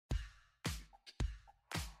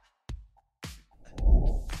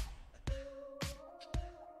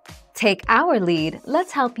Take our lead,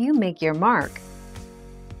 let's help you make your mark.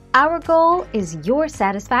 Our goal is your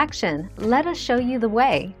satisfaction. Let us show you the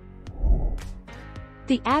way.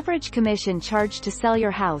 The average commission charged to sell your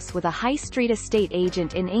house with a high street estate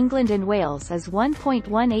agent in England and Wales is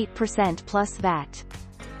 1.18% plus VAT.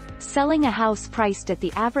 Selling a house priced at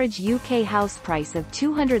the average UK house price of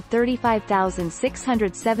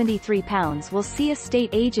 £235,673 will see estate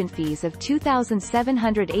agent fees of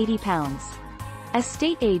 £2,780.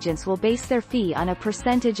 Estate agents will base their fee on a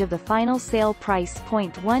percentage of the final sale price.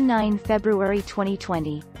 19 February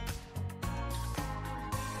 2020.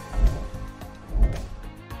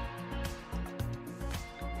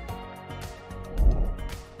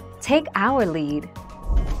 Take our lead.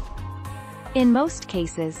 In most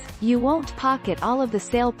cases, you won't pocket all of the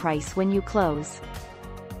sale price when you close.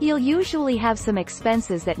 You'll usually have some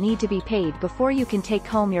expenses that need to be paid before you can take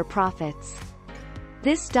home your profits.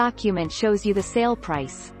 This document shows you the sale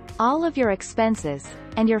price, all of your expenses,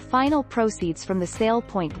 and your final proceeds from the sale.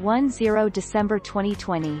 10 December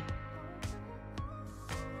 2020.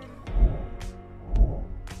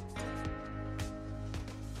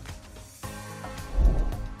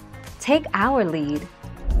 Take our lead.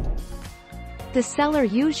 The seller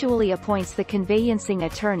usually appoints the conveyancing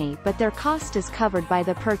attorney, but their cost is covered by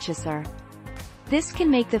the purchaser. This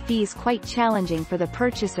can make the fees quite challenging for the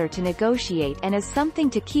purchaser to negotiate and is something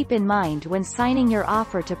to keep in mind when signing your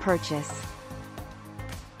offer to purchase.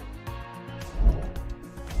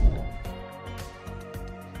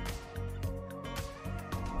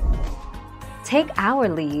 Take our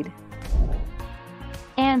lead.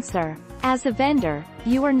 Answer. As a vendor,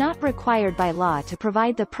 you are not required by law to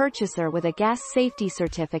provide the purchaser with a gas safety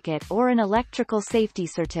certificate or an electrical safety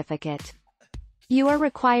certificate. You are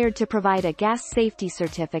required to provide a gas safety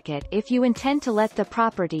certificate if you intend to let the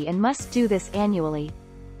property and must do this annually.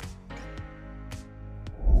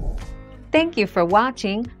 Thank you for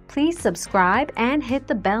watching. Please subscribe and hit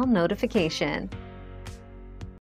the bell notification.